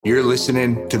You're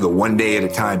listening to the One Day at a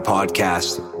Time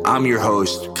podcast. I'm your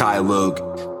host, Kai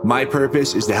Logue. My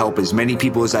purpose is to help as many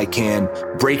people as I can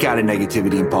break out of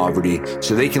negativity and poverty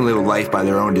so they can live a life by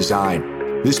their own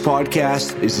design. This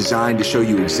podcast is designed to show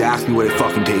you exactly what it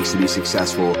fucking takes to be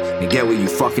successful and get what you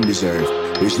fucking deserve.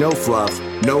 There's no fluff,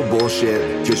 no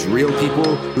bullshit, just real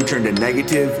people who turn the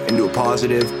negative into a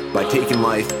positive by taking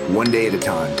life one day at a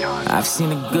time. I've seen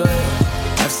the good,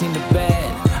 I've seen the bad.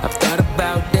 I've thought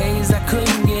about days I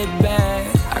couldn't get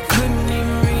back. I couldn't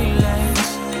even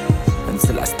relax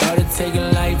until I started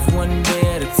taking life one day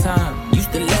at a time.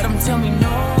 Used to let them tell me no,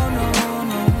 no,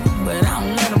 no, but I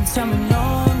don't let them tell me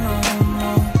no, no,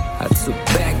 no. I took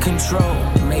back control,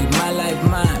 made my life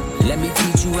mine. Let me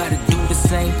teach you how to do the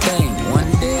same thing,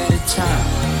 one day at a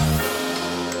time.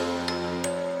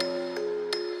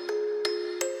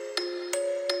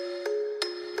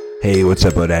 Hey, what's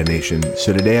up, Odad Nation?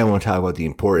 So today I want to talk about the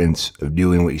importance of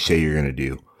doing what you say you're going to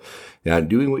do. Now,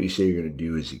 doing what you say you're going to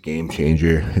do is a game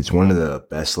changer. It's one of the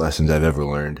best lessons I've ever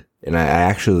learned. And I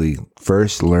actually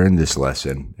first learned this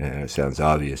lesson, and it sounds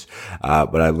obvious,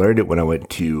 but I learned it when I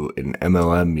went to an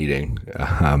MLM meeting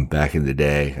back in the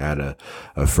day. I had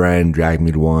a friend drag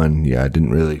me to one. I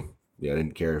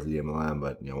didn't care for the MLM,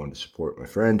 but I wanted to support my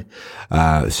friend.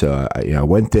 So I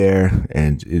went there,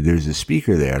 and there's a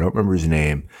speaker there. I don't remember his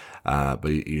name, but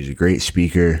he was a great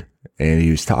speaker, and he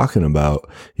was talking about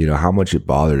how much it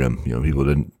bothered him. People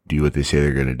didn't do what they say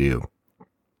they're going to do,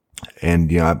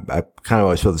 and I kind of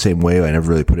always felt the same way. I never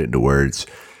really put it into words.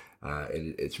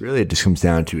 It just comes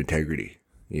down to integrity.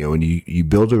 When you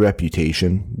build a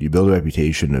reputation,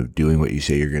 of doing what you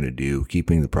say you're going to do,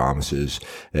 keeping the promises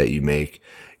that you make.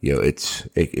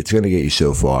 It's going to get you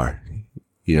so far,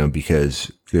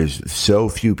 because there's so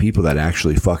few people that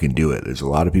actually fucking do it. There's a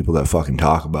lot of people that fucking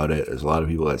talk about it. There's a lot of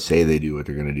people that say they do what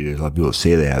they're going to do. There's a lot of people that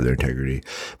say they have their integrity,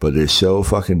 but there's so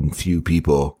fucking few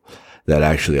people that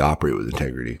actually operate with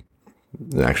integrity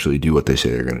and actually do what they say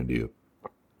they're going to do.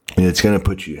 And it's going to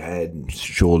put you head and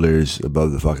shoulders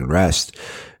above the fucking rest.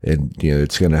 And,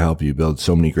 it's going to help you build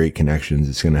so many great connections.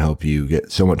 It's going to help you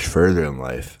get so much further in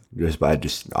life just by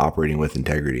just operating with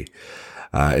integrity.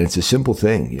 And it's a simple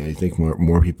thing. You think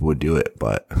more people would do it,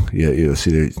 but you'll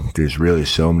see there's really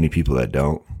so many people that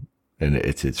don't. And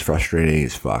it's frustrating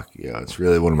as fuck. It's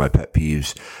really one of my pet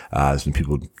peeves, is when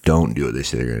people don't do what they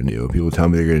say they're going to do. When people tell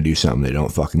me they're going to do something, they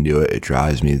don't fucking do it. It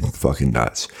drives me fucking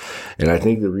nuts. And I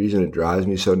think the reason it drives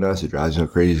me so nuts, it drives me so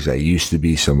crazy, is I used to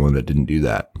be someone that didn't do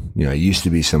that. I used to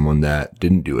be someone that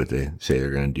didn't do what they say they're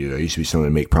going to do. I used to be someone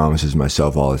that make promises to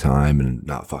myself all the time and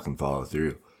not fucking follow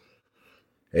through.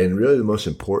 And really the most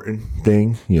important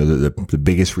thing, the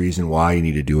biggest reason why you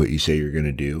need to do what you say you're going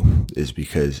to do is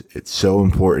because it's so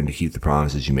important to keep the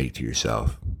promises you make to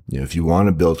yourself. If you want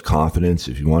to build confidence,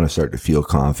 if you want to start to feel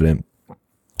confident,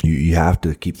 you have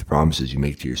to keep the promises you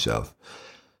make to yourself.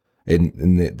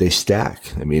 And they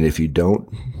stack. If you don't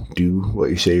do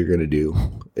what you say you're going to do,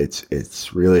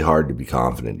 it's really hard to be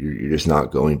confident. You're just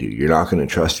not going to. You're not going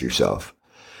to trust yourself.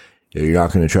 You're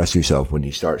not going to trust yourself when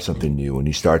you start something new, when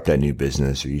you start that new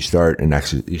business, or you start a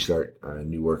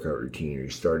new workout routine, or you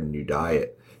start a new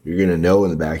diet. You're going to know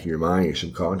in the back of your mind, your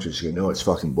subconscious is going to know it's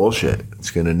fucking bullshit. It's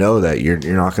going to know that you're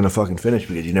not going to fucking finish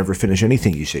because you never finish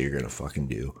anything you say you're going to fucking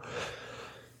do.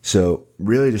 So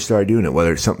really just start doing it,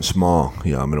 whether it's something small.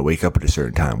 I'm going to wake up at a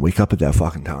certain time. Wake up at that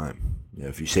fucking time.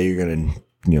 If you say you're going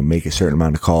to make a certain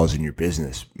amount of calls in your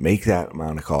business, make that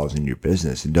amount of calls in your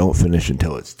business and don't finish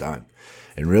until it's done.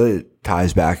 And really it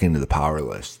ties back into the power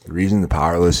list. The reason the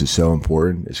power list is so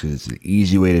important is because it's an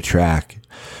easy way to track,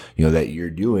 that you're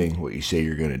doing what you say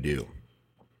you're going to do.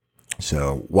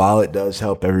 So while it does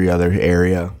help every other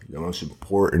area, the most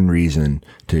important reason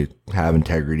to have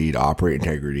integrity, to operate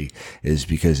integrity, is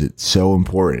because it's so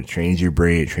important. It trains your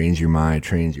brain, it trains your mind, it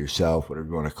trains yourself, whatever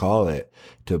you want to call it,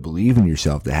 to believe in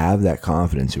yourself, to have that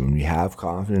confidence. And when you have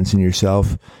confidence in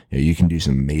yourself, you can do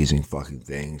some amazing fucking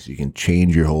things. You can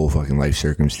change your whole fucking life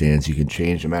circumstance. You can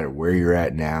change no matter where you're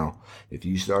at now. If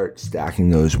you start stacking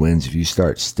those wins, if you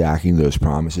start stacking those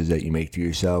promises that you make to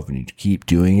yourself and you keep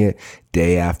doing it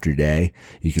day after day,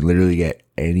 you can literally get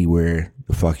anywhere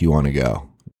the fuck you want to go.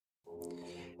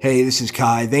 Hey, this is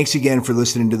Kai. Thanks again for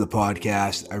listening to the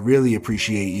podcast. I really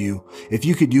appreciate you. If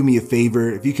you could do me a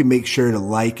favor, if you could make sure to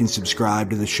like and subscribe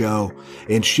to the show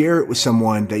and share it with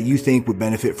someone that you think would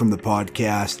benefit from the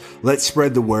podcast. Let's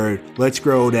spread the word. Let's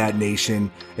grow that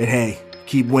nation. And hey,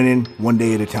 keep winning one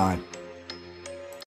day at a time.